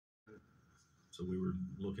So we were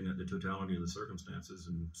looking at the totality of the circumstances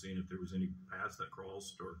and seeing if there was any paths that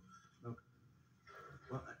crossed or. Okay.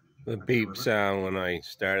 Well, the beep sound when I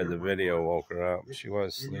started the video woke her up. She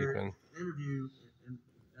was sleeping. In your interview,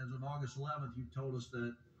 as of August 11th, you told us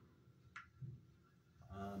that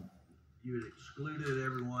you had excluded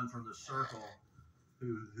everyone from the circle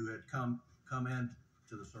who had come in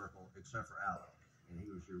to the circle except for Alec, and he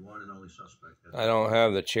was your one and only suspect. I don't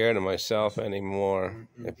have the chair to myself anymore.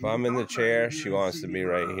 If I'm in the chair, she wants to be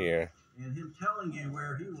right here. And him telling you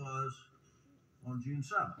where he was on June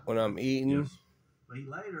 7th. When I'm eating, Yes. But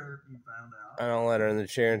later you found out. I don't let her in the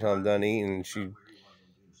chair until I'm done eating. She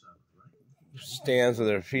stands with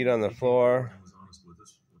her feet on the floor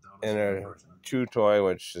and her chew toy,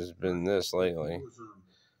 which has been this lately,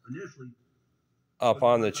 up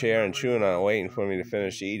on the chair and chewing on it, waiting for me to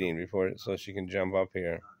finish eating before, so she can jump up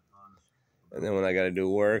here. And then when I got to do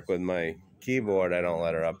work with my keyboard, I don't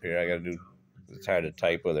let her up here. I got to do, it's hard to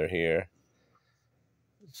type with her here.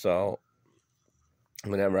 So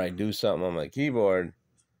whenever I do something on my keyboard,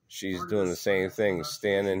 she's doing the same thing,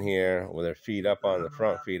 standing here with her feet up on the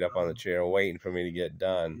front feet up on the chair, waiting for me to get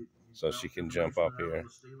done so she can jump up here.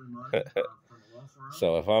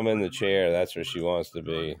 So if I'm in the chair, that's where she wants to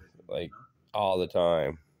be, like all the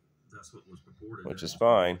time, which is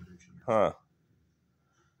fine, huh?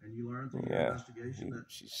 Yeah,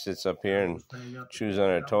 she sits up here and chews on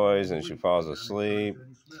her toys, and she falls asleep.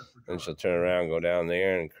 Then she'll turn around, go down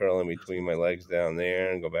there, and curl in between my legs down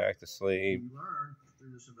there, and go back to sleep. You learned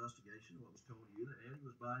through this investigation what was told to you that Eddie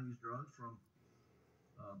was buying these drugs from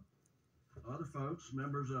other folks,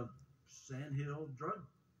 members of Sandhill drug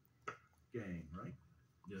gang, right?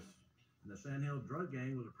 Yes. And the Sandhill drug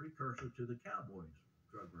gang was a precursor to the Cowboys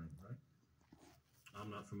drug ring, right? I'm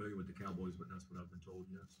not familiar with the Cowboys, but that's what I've been told,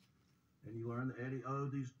 yes. And you learned that Eddie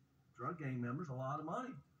owed these drug gang members a lot of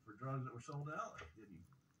money for drugs that were sold to Alec, didn't you?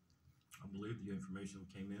 I believe the information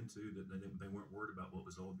came into that they weren't worried about what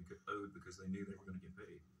was owed because they knew they were going to get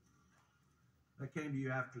paid. That came to you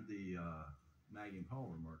after the Maggie and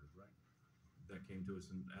Paul were murdered, right? That came to us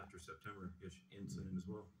after September-ish incident as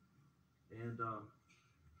well. And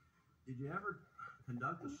did you ever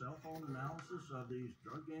conduct a cell phone analysis of these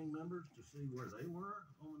drug gang members to see where they were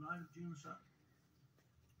on the night of June 7th?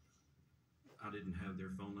 I didn't have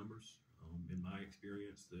their phone numbers. In my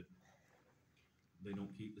experience, that they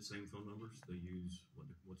don't keep the same phone numbers. They use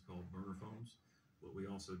what's called burner phones. But we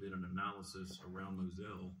also did an analysis around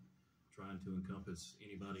Moselle, trying to encompass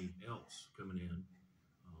anybody else coming in,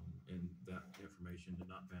 and that information did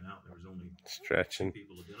not pan out. There was only Stretching. 2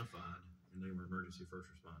 people identified, and they were emergency first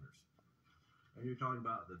responders. And you're talking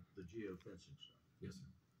about the geofencing stuff? Yes, sir.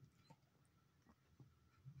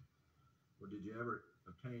 Well, did you ever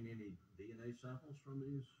obtain any DNA samples from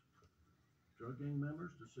these drug gang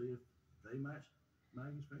members to see if they matched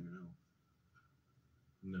Maggie's fingernail?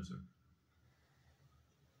 No, sir.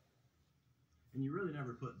 And you really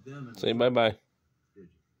never put them in. Say bye-bye. Did you?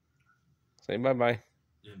 Say bye-bye.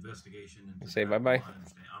 The investigation. And Say bye-bye.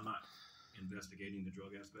 I'm not investigating the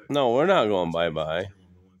drug aspect. No, we're not going bye-bye. Still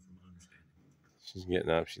ongoing from my understanding. She's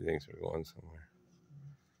getting up. She thinks we're going somewhere.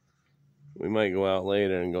 We might go out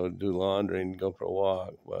later and go do laundry and go for a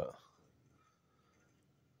walk, but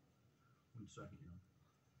 1 second.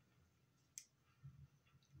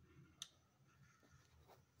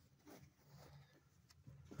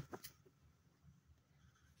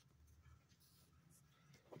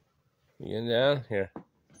 you getting down? Here.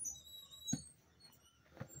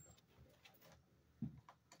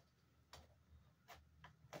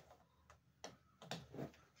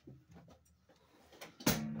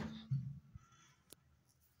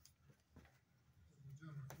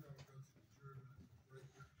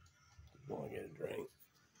 I'll get a drink.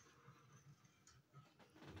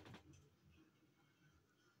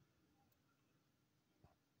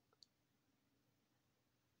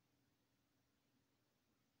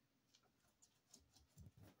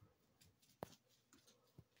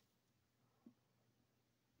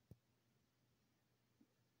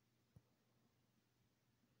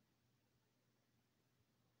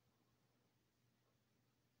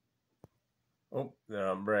 Oh, they're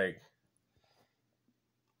on break.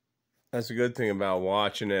 That's a good thing about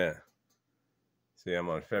watching it. See, I'm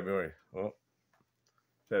on February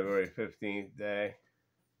 15th day.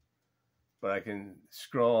 But I can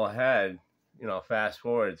scroll ahead, you know, fast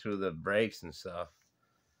forward through the breaks and stuff.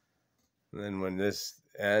 And then when this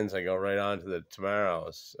ends, I go right on to the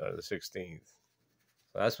tomorrow's, the 16th.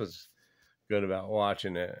 So that's what's good about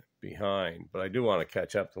watching it behind. But I do want to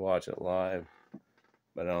catch up to watch it live.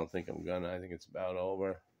 But I don't think I'm gonna. I think it's about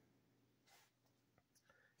over.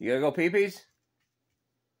 You gotta go pee-pees?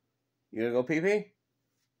 You gonna go pee-pee?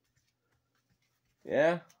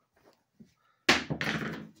 Yeah?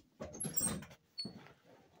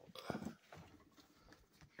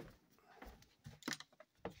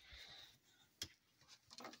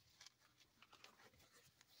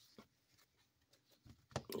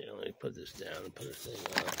 Yeah, let me put this down and put this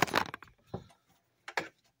thing on.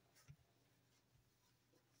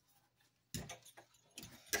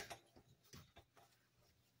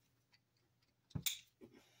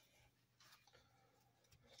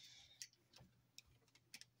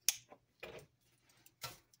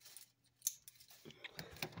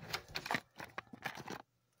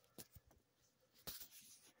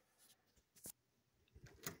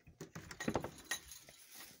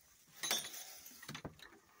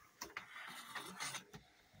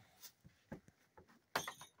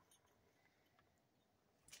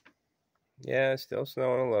 Yeah, it's still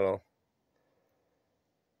snowing a little.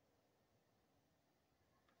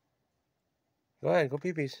 Go ahead, go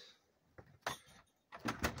pee-pees.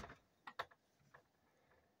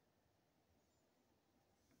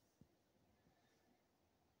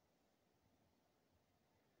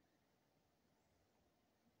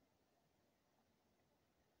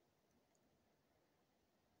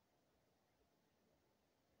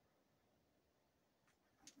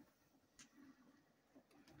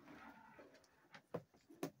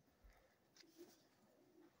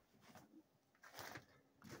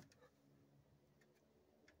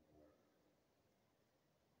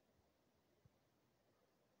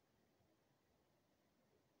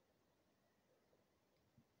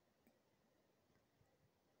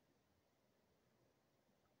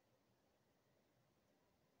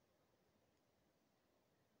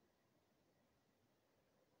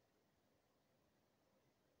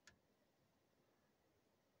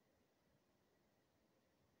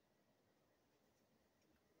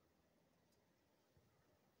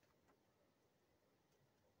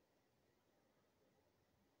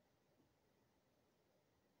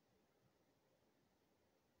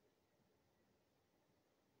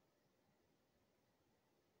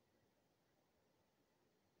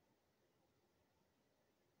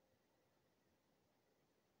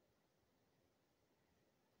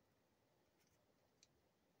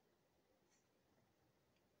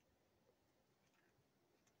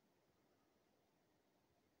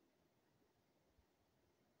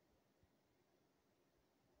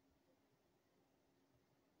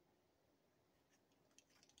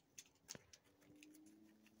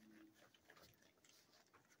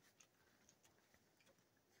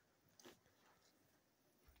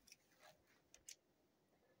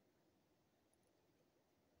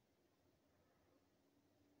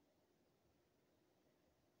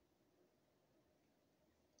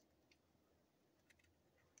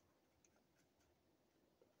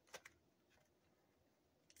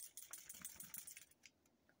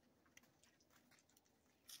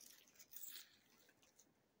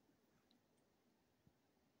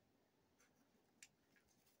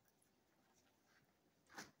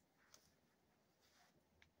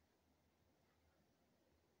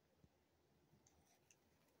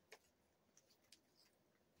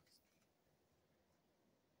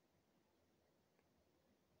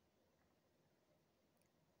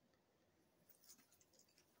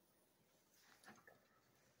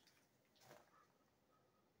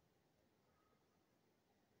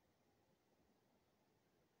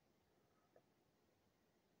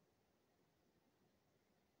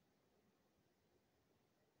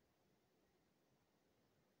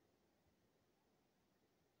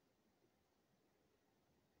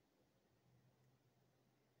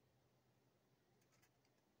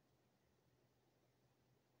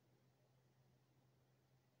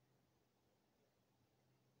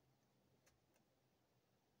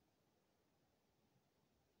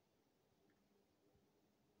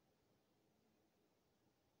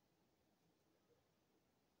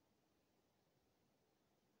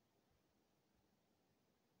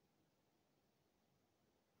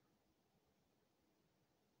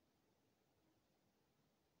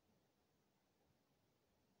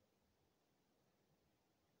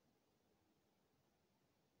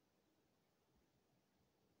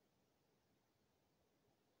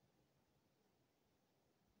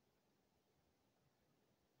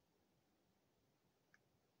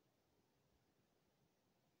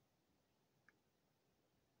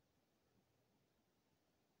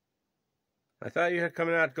 I thought you had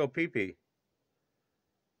coming out to go pee-pee.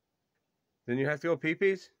 Then you have to go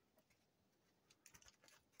pee-pees?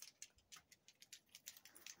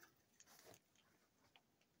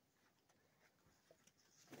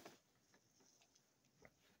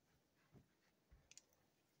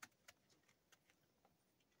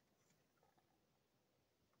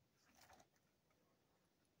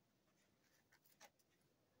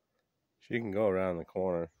 She can go around the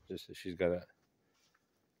corner, just as she's got it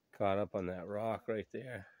caught up on that rock right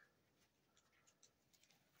there.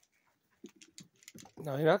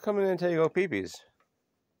 No, you're not coming in until you go pee-pees.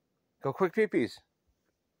 Go quick pee-pees.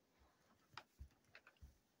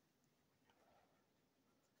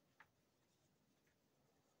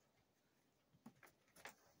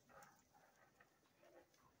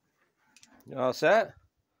 You all set?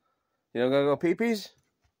 You don't gotta go pee-pees?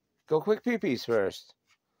 Go quick pee-pees first.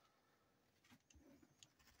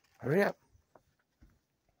 Hurry up.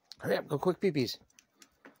 Hurry up, go quick pee-pees.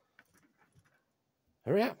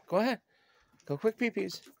 Hurry up, go ahead. Go quick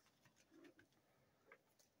pee-pees.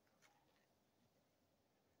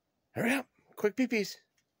 Hurry up, quick pee-pees.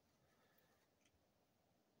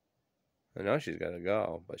 I know she's got to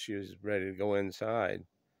go, but she was ready to go inside.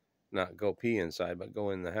 Not go pee inside, but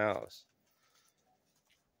go in the house.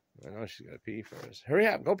 I know she's got to pee first. Hurry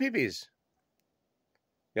up, go pee-pees.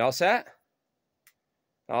 You all set?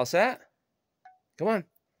 All set? Come on.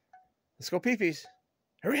 Let's go pee-pees.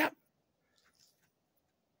 Hurry up.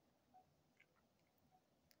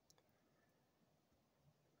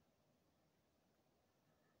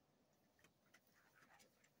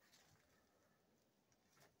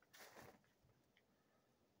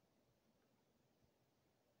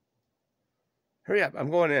 Hurry up. I'm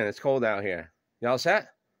going in. It's cold out here. Y'all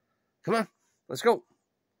set? Come on. Let's go.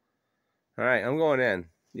 All right. I'm going in.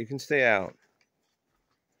 You can stay out.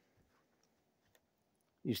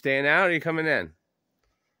 You staying out or are you coming in?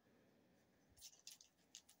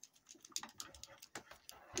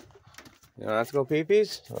 You know, let's go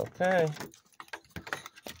pee-pees? Okay.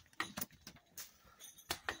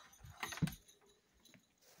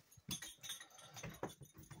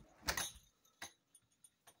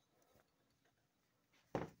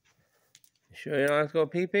 You sure you don't have to go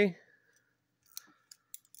pee-pee?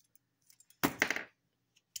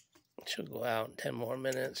 She'll go out in 10 more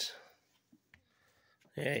minutes.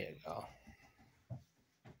 There you go.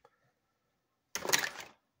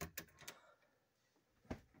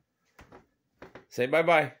 Say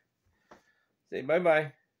bye-bye. Say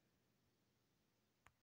bye-bye.